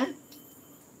here, yeah?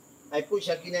 I put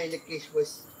Shakina in the cage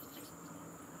first.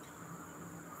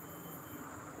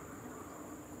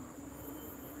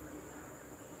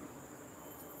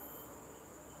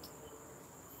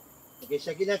 Okay,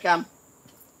 Shakina, come.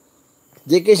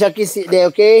 JK Shaki, sit there,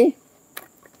 okay?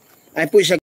 I put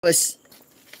Shakina first.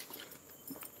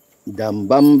 Dam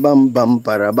bam bam bam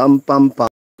para bam pam pam.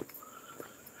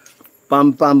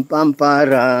 Pam pam pam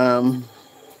param.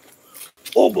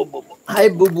 Oh, hi,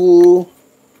 boo boo.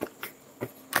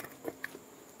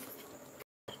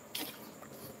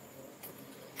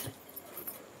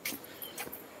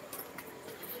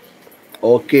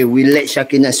 Okay, we let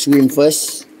Shakina swim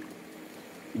first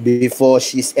before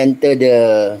she's enter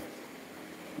the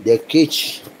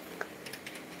cage.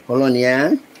 Hold on,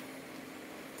 yeah.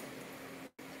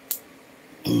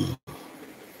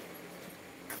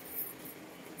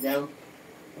 Down.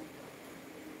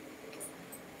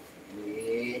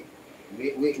 Wait.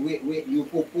 You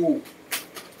poo-poo.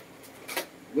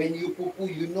 When you poo-poo,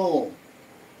 you know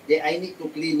that I need to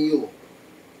clean you.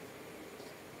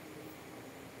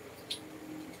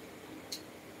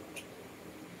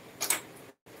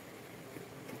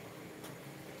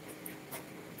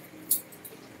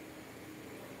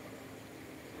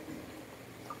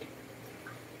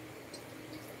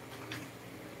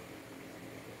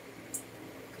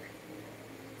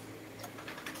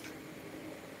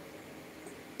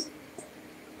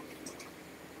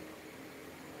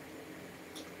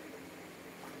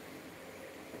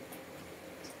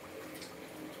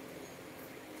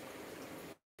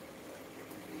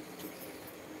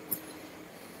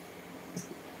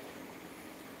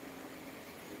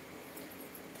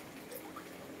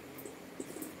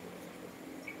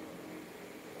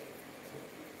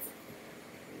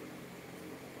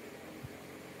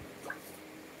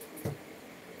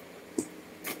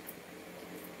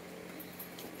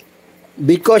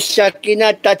 Because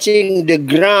Shakina touching the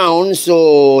ground,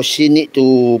 so she need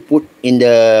to put in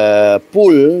the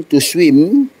pool to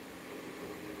swim.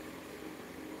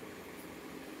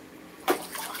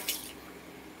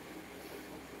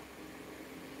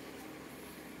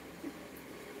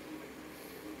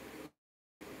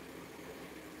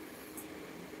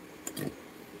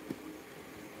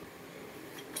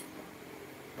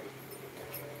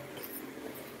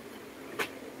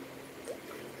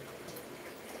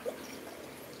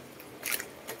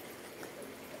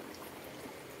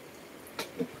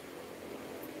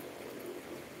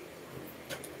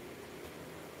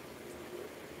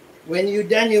 When you're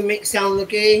done, you make sound,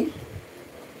 okay?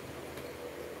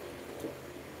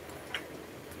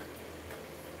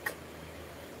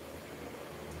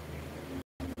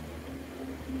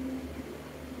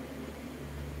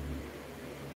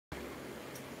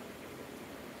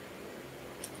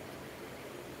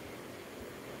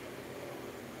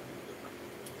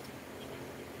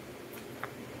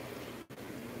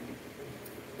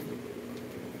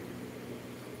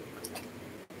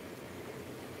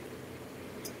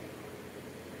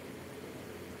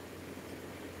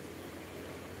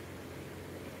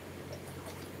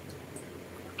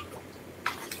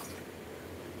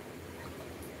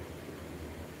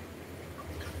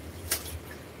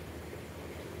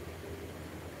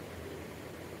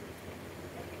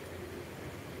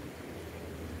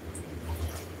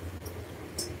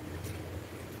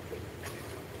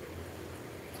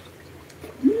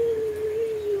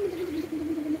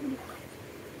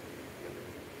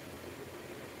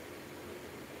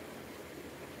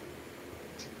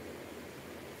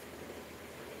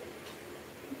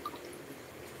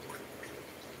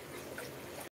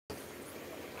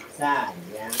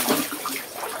 Sayang.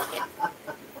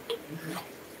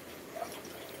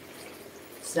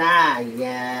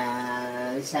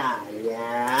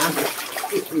 Sayang.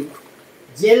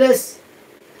 Jealous.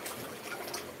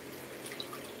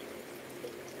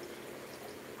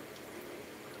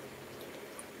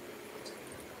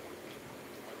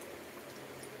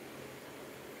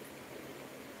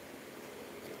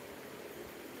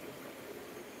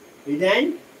 You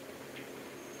done?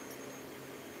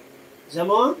 Some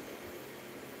more?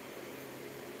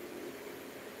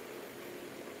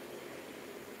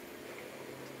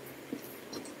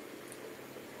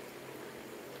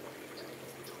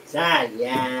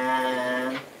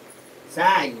 Sayang.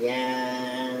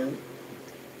 Sayang.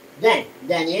 Done?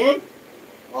 Done, yeah?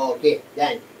 Okay,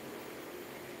 done.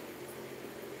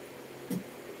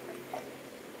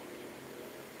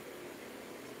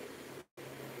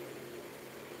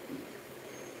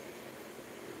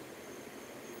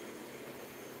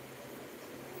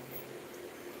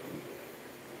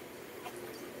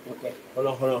 Okay, hold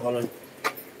on.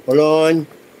 Hold on.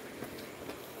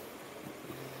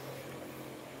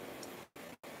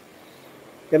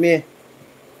 Come here.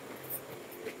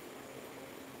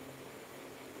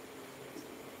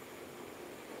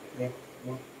 Yeah,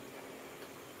 no.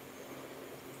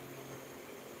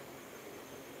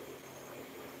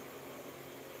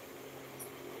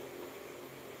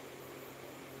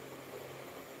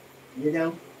 Lay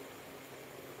down.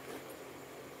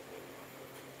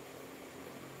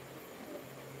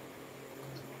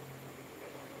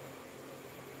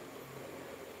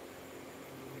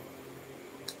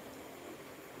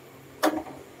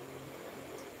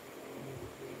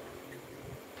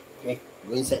 Okay,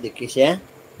 go inside the case, yeah?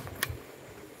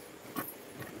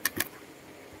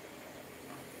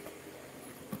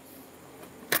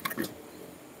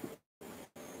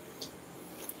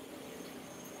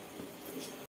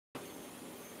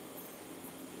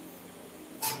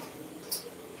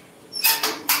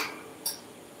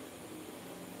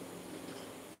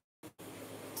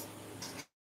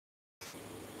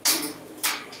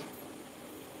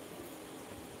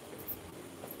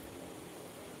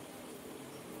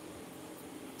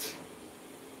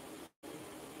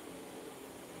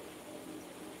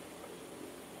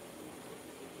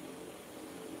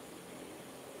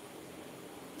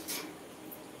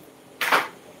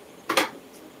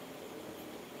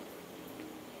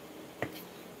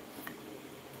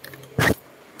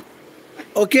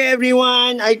 Okay,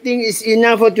 everyone. I think it's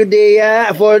enough for today. Yeah,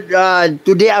 for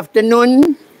today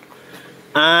afternoon.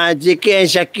 JK and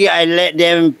Shaki, I let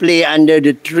them play under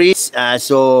the trees.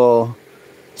 So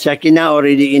Shakina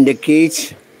already in the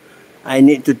cage. I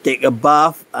need to take a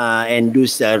bath and do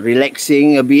some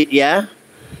relaxing a bit. Yeah.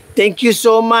 Thank you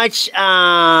so much,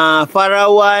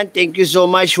 Farawan. Thank you so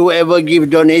much, whoever give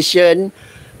donation.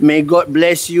 May God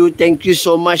bless you. Thank you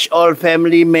so much, all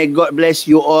family. May God bless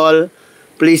you all.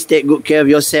 Please take good care of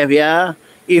yourself, yeah.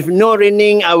 If no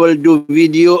raining, I will do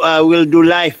video. I will do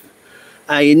live.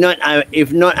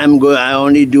 If not, I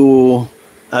only do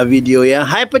a video, yeah.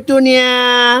 Hi,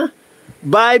 Petunia.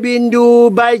 Bye, Bindu.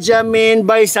 Bye, Jamin.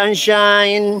 Bye,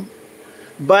 Sunshine.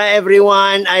 Bye,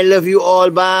 everyone. I love you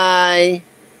all. Bye.